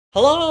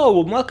Hello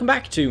and welcome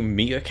back to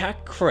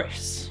Meerkat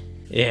Chris.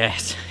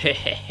 Yes,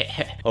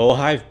 oh,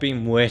 I've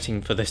been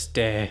waiting for this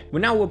day. We're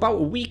now about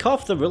a week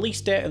off the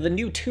release date of the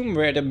new Tomb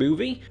Raider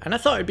movie, and I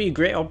thought it'd be a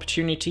great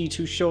opportunity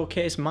to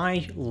showcase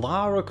my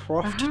Lara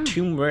Croft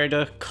Tomb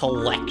Raider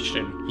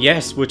collection.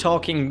 Yes, we're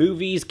talking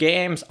movies,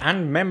 games,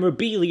 and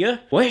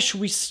memorabilia. Where should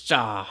we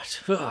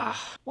start?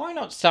 Why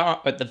not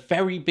start at the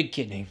very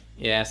beginning?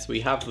 Yes, we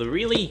have the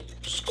really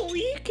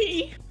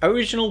squeaky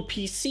original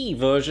PC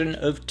version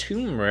of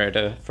Tomb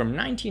Raider from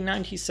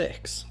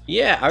 1996.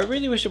 Yeah, I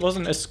really wish it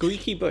wasn't as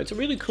squeaky, but it's a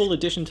really cool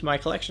addition to my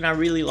collection. I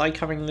really like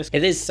having this.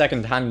 It is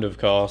second-hand, of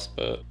course,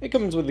 but it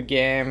comes with the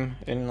game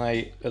in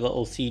like a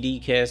little CD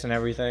case and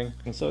everything.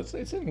 And so it's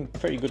in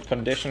pretty good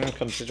condition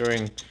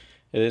considering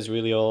it is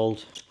really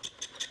old.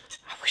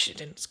 I wish it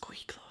didn't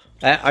squeak though.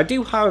 I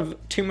do have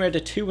Tomb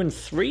Raider 2 and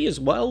 3 as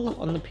well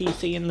on the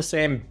PC in the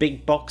same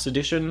big box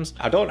editions.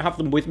 I don't have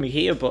them with me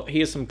here, but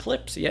here's some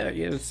clips. Yeah,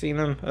 you've seen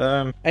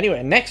them.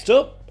 Anyway, next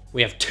up,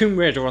 we have Tomb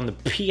Raider on the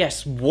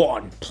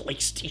PS1,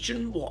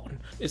 PlayStation 1.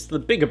 It's the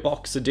bigger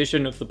box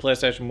edition of the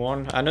PlayStation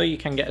 1. I know you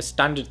can get a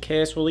standard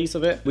case release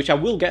of it, which I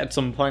will get at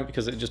some point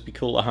because it'd just be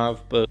cool to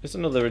have, but it's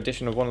another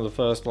edition of one of the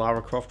first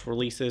Lara Croft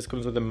releases.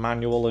 Comes with a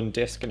manual and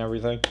disc and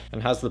everything,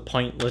 and has the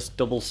pointless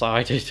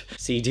double-sided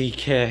CD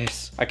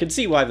case. I can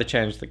see why they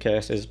changed the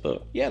cases,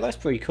 but yeah, that's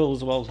pretty cool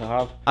as well to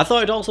have. I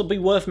thought it'd also be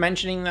worth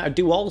mentioning that I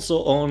do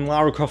also own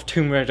Lara Croft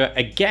Tomb Raider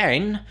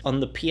again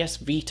on the PS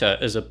Vita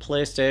as a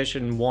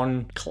PlayStation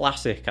 1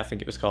 Classic, I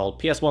think it was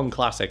called. PS1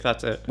 Classic,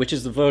 that's it. Which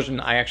is the version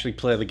I actually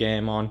play the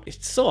game on.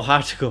 It's so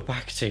hard to go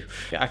back to.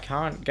 I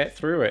can't get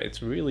through it.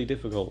 It's really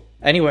difficult.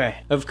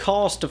 Anyway, of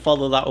course, to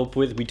follow that up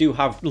with, we do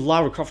have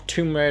Lara Croft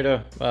Tomb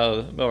Raider,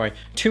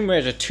 Tomb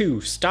Raider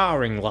 2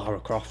 starring Lara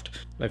Croft.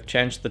 They've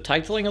changed the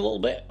titling a little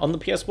bit on the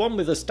PS1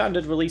 with a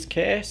standard release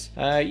case.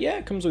 Yeah,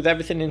 it comes with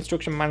everything,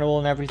 instruction manual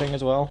and everything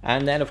as well.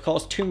 And then, of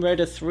course, Tomb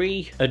Raider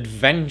 3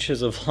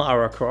 Adventures of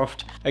Lara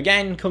Croft.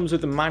 Again, comes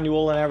with the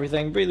manual and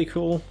everything. Really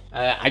cool.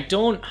 I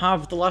don't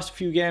have the last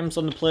few games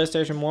on the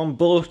PlayStation 1,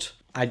 but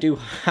I do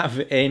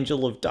have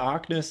Angel of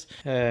Darkness,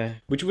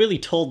 which really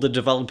told the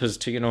developers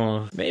to, you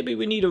know, maybe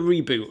we need a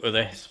reboot of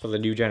this for the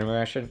new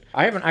generation.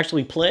 I haven't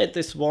actually played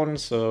this one,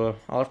 so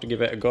I'll have to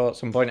give it a go at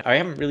some point. I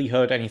haven't really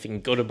heard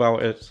anything good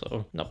about it,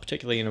 so not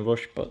particularly in a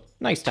rush, but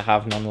nice to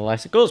have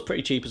nonetheless. It goes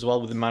pretty cheap as well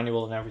with the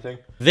manual and everything.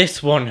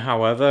 This one,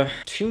 however,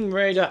 Tomb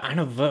Raider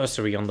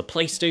Anniversary on the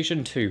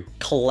PlayStation 2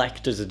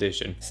 Collector's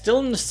Edition. Still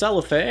in the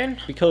cellophane,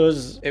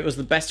 because it was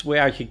the best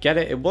way I could get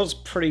it. It was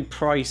pretty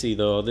pricey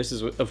though. This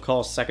is, of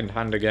course,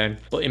 second-hand again,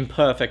 but in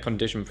perfect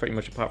condition pretty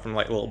much, apart from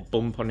like a little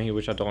bump on here,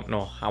 which I don't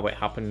know how it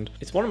happened.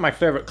 It's one of my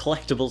favorite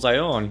collectibles I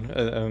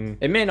own.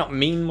 It may not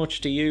mean much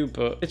to you,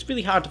 but it's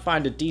really hard to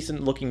find a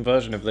decent looking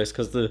version of this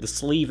because the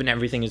sleeve and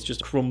everything is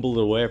just crumbled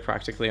away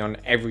practically on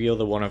every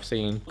other one I've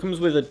seen. It comes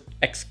with an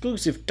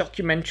exclusive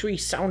documentary,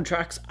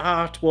 soundtracks,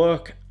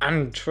 artwork,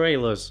 and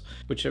trailers,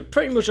 which are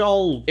pretty much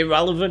all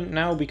irrelevant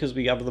now because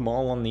we have them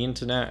all on the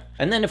internet.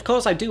 And then of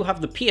course I do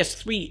have the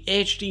PS3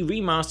 HD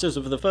remasters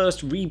of the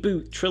first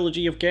reboot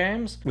trilogy of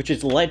games, which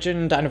is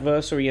Legend,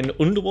 Anniversary, and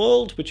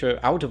Underworld, which are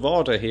out of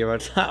order here.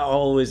 That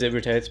always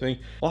irritates me.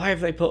 Why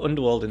have they put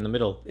Underworld in the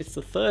middle? It's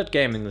the third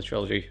game in the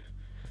trilogy.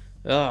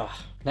 Ugh.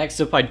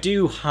 Next up, I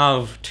do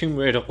have Tomb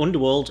Raider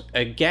Underworld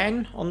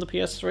again on the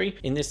PS3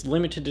 in this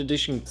limited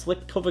edition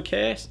slipcover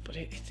case, but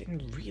it's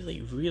in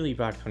really, really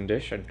bad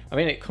condition. I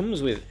mean, it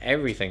comes with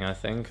everything, I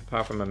think,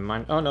 apart from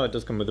a oh no, it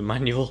does come with a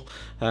manual,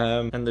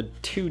 and the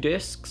 2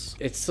 discs.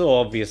 It's so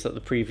obvious that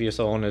the previous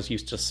owners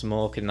used to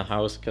smoke in the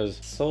house because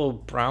it's so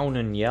brown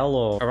and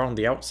yellow around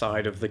the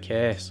outside of the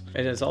case.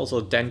 And it's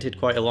also dented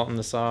quite a lot on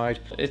the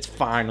side. It's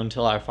fine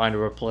until I find a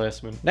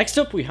replacement. Next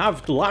up, we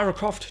have Lara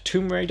Croft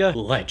Tomb Raider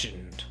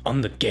Legend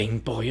on the Game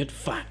Boy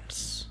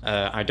Advance.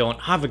 I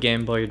don't have a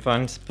Game Boy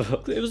Advance,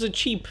 but it was a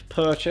cheap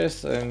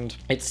purchase and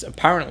it's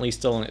apparently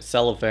still in its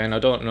cellophane. I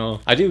don't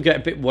know. I do get a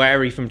bit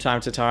wary from time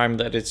to time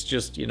that it's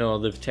just, you know,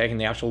 they've taken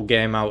the actual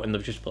game out and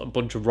they've just put a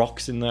bunch of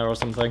rocks in there or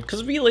something.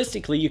 Because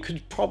realistically, you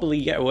could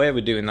probably get away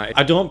with doing that.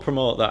 I don't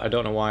promote that. I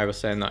don't know why I was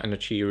saying that in a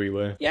cheery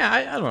way. Yeah,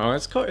 I don't know.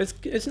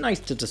 It's nice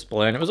to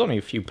display, and it was only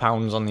a few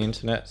pounds on the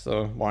internet,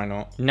 so why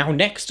not? Now,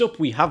 next up,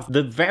 we have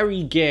the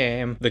very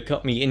game that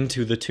got me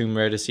into the Tomb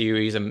Raider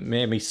series and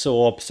made me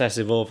so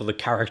obsessive over the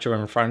character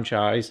and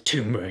franchise,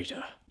 Tomb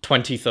Raider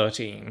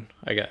 2013,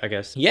 I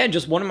guess. Yeah,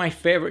 just one of my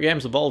favorite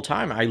games of all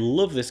time. I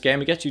love this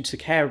game. It gets you to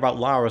care about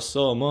Lara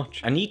so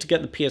much. I need to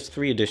get the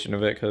PS3 edition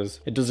of it because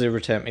it does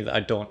irritate me that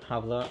I don't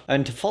have that.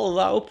 And to follow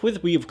that up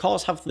with, we of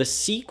course have the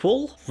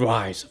sequel,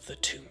 Rise of the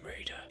Tomb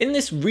Raider. in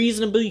this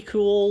reasonably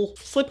cool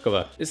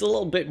slipcover. It's a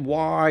little bit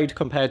wide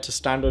compared to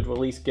standard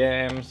release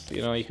games.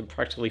 You know, you can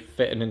practically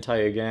fit an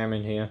entire game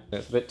in here.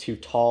 It's a bit too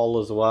tall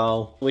as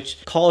well,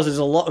 which causes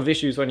a lot of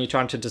issues when you're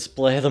trying to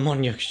display them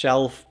on your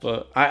shelf,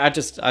 but I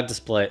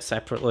display it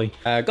separately.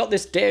 Got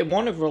this day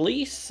one of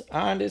release,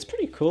 and it's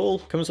pretty cool.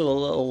 Comes with a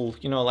little,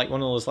 you know, like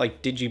one of those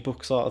like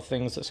digibook sort of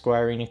things that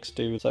Square Enix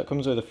do. So it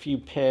comes with a few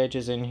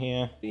pages in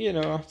here. You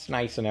know, it's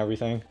nice and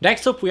everything.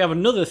 Next up, we have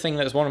another thing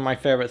that's one of my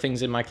favorite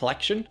things in my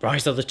collection.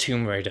 Rise of the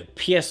Tomb Raider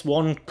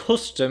PS1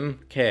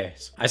 custom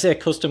case. I say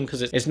custom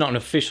because it's not an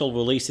official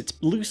release. It's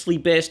loosely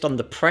based on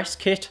the press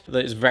kit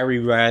that is very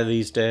rare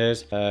these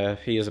days.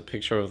 Here's a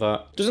picture of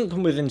that. Doesn't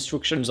come with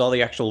instructions or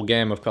the actual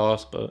game, of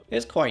course, but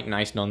it's quite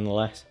nice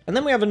nonetheless. And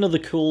then we have another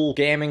cool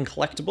gaming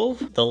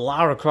collectible, the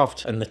Lara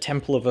Croft and the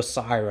Temple of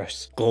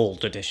Osiris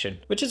Gold Edition,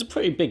 which is a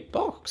pretty big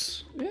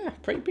box. Yeah,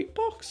 pretty big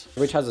box.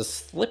 Which has a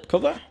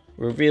slipcover,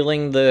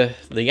 revealing the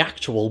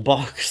actual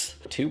box.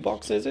 2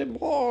 boxes in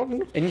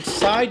one.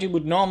 Inside you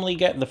would normally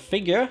get the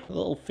figure, a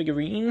little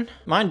figurine.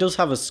 Mine does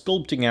have a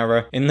sculpting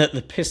error in that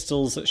the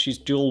pistols that she's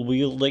dual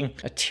wielding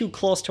are too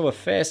close to her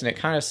face and it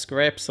kind of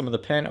scrapes some of the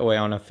paint away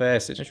on her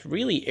face. It's just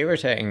really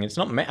irritating. It's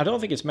not I don't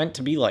think it's meant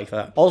to be like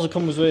that. Also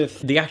comes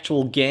with the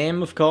actual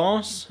game, of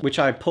course, which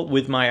I put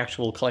with my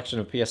actual collection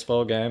of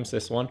PS4 games,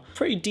 this one.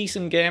 Pretty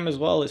decent game as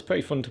well. It's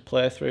pretty fun to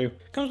play through.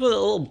 Comes with a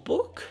little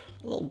book.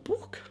 A little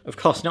book. Of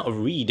course, not a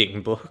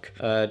reading book,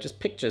 just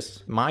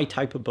pictures. My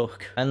type of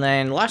book. And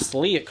then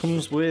lastly, it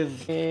comes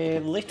with a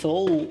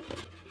little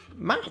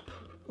map.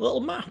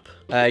 Little map.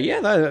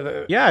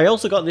 Yeah, I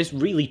also got this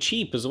really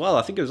cheap as well.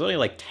 I think it was only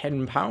like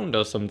 £10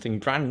 or something,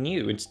 brand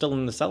new. It's still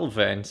in the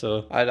cellophane,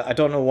 so I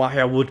don't know why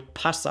I would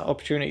pass that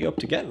opportunity up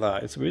to get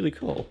that. It's really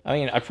cool. I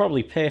mean, I'd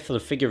probably pay for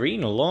the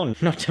figurine alone,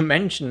 not to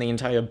mention the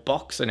entire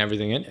box and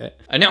everything in it.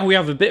 And now we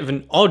have a bit of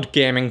an odd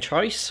gaming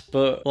choice,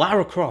 but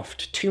Lara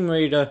Croft, Tomb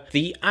Raider,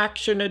 The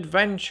Action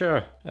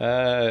Adventure.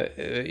 Yeah,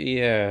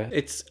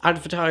 it's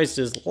advertised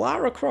as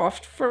Lara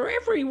Croft for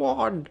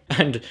everyone,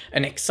 and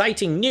an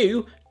exciting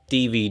new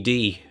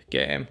DVD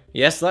game.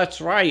 Yes, that's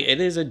right, it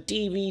is a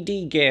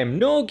DVD game.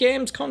 No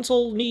games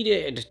console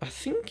needed. I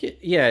think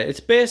yeah,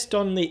 it's based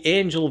on the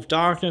Angel of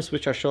Darkness,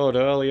 which I showed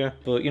earlier.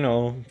 But, you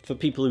know, for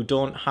people who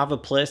don't have a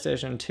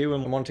PlayStation 2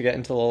 and want to get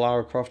into the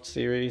Lara Croft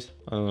series,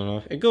 I don't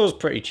know. It goes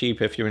pretty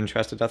cheap if you're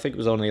interested. I think it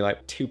was only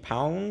like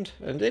 £2.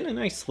 And in a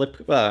nice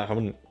slip, well, I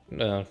wouldn't,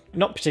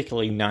 not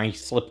particularly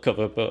nice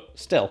slipcover, but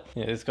still.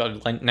 Yeah, it's got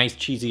a like, nice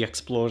cheesy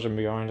explosion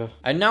behind her.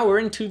 And now we're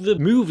into the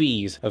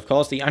movies. Of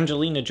course, the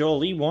Angelina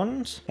Jolie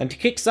ones. And to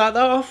kickstart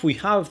that off, we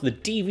have the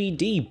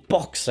DVD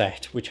box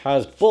set, which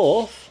has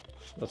both...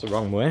 That's the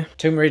wrong way.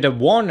 Tomb Raider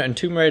 1 and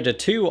Tomb Raider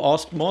 2, or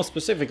more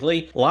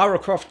specifically, Lara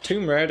Croft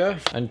Tomb Raider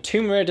and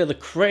Tomb Raider The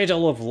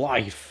Cradle of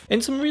Life.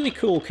 In some really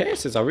cool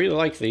cases, I really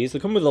like these. They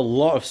come with a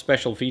lot of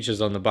special features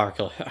on the back.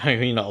 I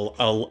mean, a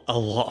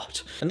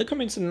lot. And they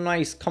come in some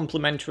nice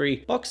complementary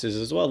boxes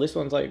as well. This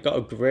one's like got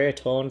a grey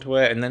tone to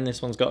it, and then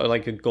this one's got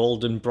like a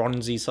golden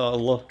bronzy sort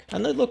of look.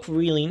 And they look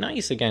really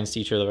nice against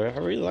each other. I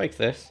really like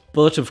this.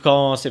 But of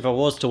course, if I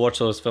was to watch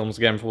those films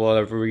again for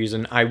whatever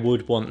reason, I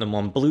would want them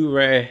on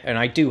Blu-ray, and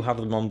I do have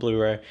them on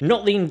Blu-ray.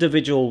 Not the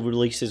individual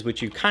releases,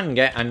 which you can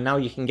get, and now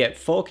you can get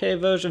 4K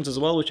versions as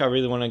well, which I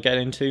really want to get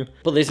into.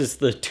 But this is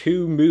the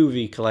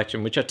 2-movie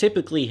collection, which I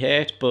typically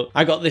hate, but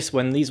I got this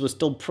when these were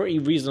still pretty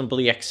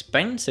reasonably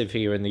expensive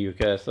here in the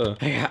UK, so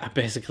I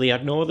basically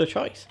had no other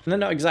choice. And they're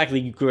not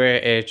exactly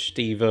great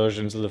HD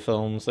versions of the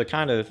films. They're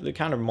kind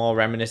of more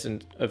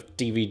reminiscent of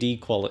DVD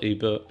quality,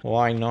 but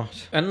why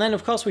not? And then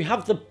of course we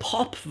have the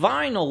pop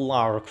vinyl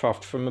Lara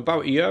Croft from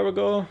about a year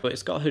ago, but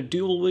it's got her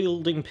dual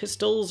wielding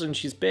pistols, and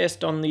she's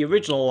based on the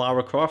original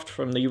Lara Croft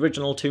from the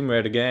original Tomb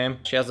Raider game.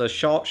 She has her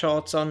short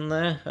shorts on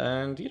there,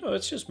 and you know,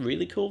 it's just a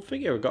really cool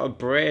figure. Got a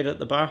braid at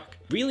the back.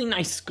 Really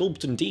nice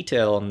sculpt and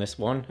detail on this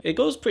one. It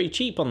goes pretty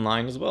cheap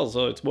online as well,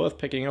 so it's worth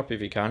picking up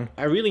if you can.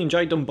 I really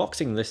enjoyed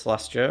unboxing this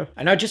last year.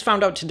 And I just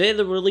found out today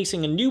they're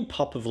releasing a new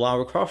pop of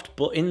Lara Croft,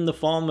 but in the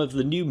form of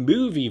the new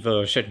movie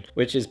version,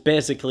 which is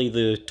basically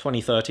the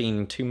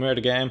 2013 Tomb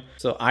Raider game.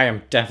 So I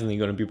am definitely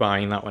going to be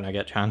buying that when I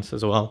get a chance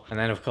as well. And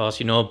then of course,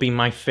 you know, being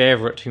my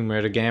favourite Tomb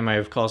Raider game, I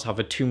of course have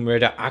a Tomb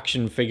Raider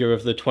action figure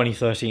of the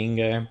 2013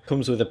 game.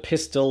 Comes with a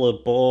pistol, a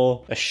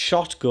bow, a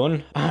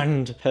shotgun,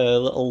 and her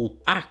little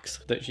axe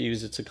that she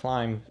uses to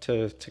climb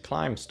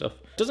stuff.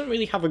 Doesn't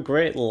really have a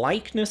great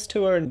likeness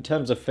to her in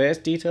terms of face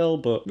detail,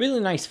 but really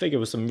nice figure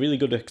with some really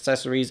good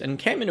accessories, and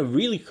came in a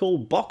really cool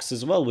box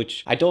as well,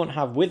 which I don't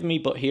have with me,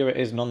 but here it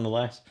is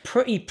nonetheless.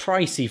 Pretty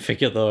pricey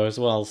figure though as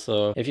well,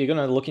 so if you're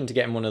gonna look into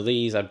getting one of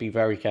these, I'd be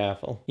very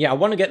careful. Yeah, I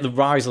want to get the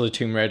Rise of the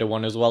Tomb Raider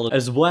one as well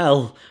as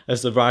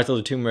the Rise of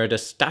the Tomb Raider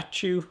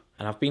statue,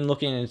 and I've been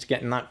looking into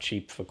getting that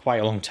cheap for quite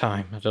a long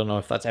time. I don't know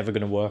if that's ever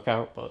gonna work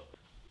out, but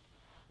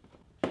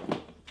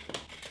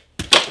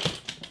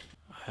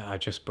I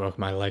just broke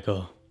my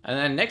Lego. And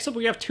then next up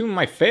we have two of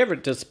my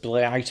favourite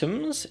display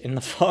items in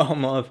the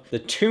form of the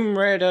Tomb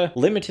Raider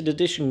limited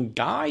edition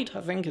guide.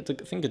 I think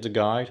it's a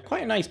guide.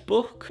 Quite a nice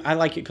book. I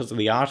like it because of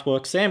the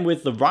artwork. Same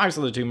with the Rise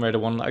of the Tomb Raider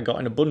one that I got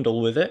in a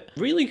bundle with it.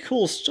 Really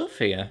cool stuff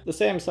here. The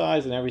same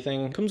size and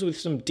everything. Comes with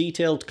some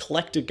detailed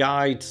collector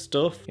guide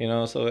stuff, you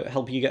know, so it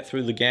help you get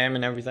through the game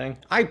and everything.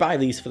 I buy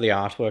these for the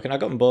artwork and I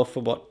got them both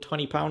for what,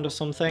 £20 or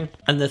something.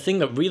 And the thing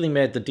that really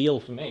made the deal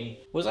for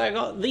me was I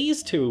got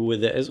these two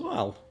with it as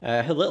well.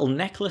 Her little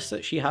necklace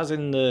that she has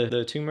in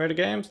the Tomb Raider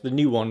games, the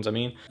new ones I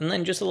mean, and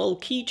then just a little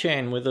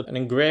keychain with an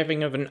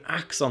engraving of an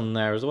axe on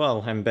there as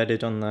well,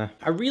 embedded on there.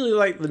 I really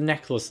like the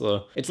necklace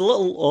though. It's a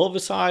little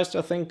oversized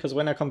I think, because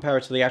when I compare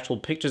it to the actual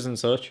pictures and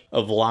such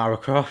of Lara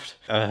Croft,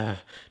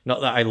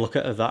 not that I look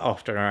at her that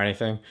often or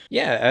anything.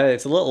 Yeah,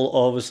 it's a little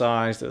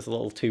oversized, it's a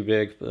little too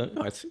big, but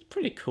no, it's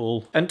pretty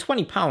cool. And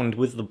 £20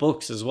 with the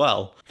books as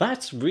well.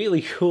 That's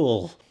really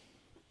cool.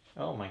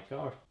 Oh my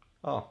god.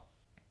 Oh.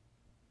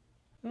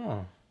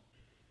 Oh.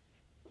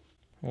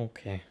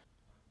 Okay.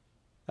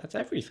 That's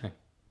everything.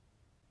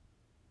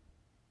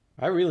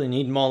 I really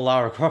need more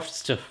Lara Croft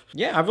stuff.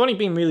 Yeah, I've only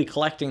been really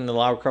collecting the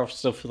Lara Croft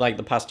stuff for like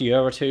the past year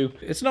or two.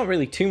 It's not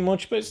really too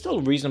much, but it's still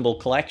a reasonable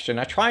collection.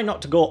 I try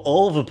not to go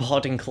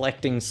overboard in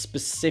collecting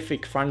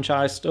specific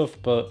franchise stuff,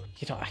 but,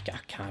 you know, I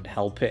can't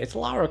help it. It's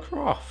Lara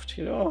Croft,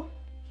 you know?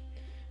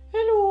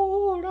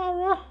 Hello,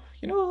 Lara.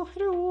 You know,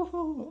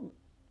 hello.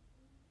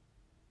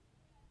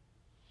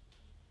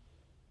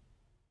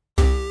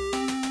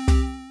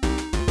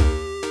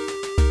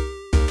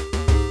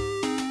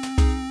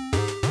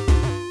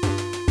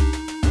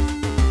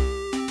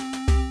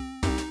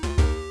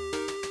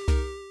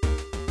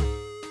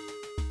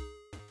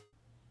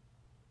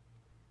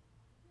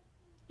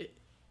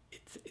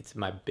 It's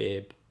my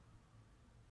babe.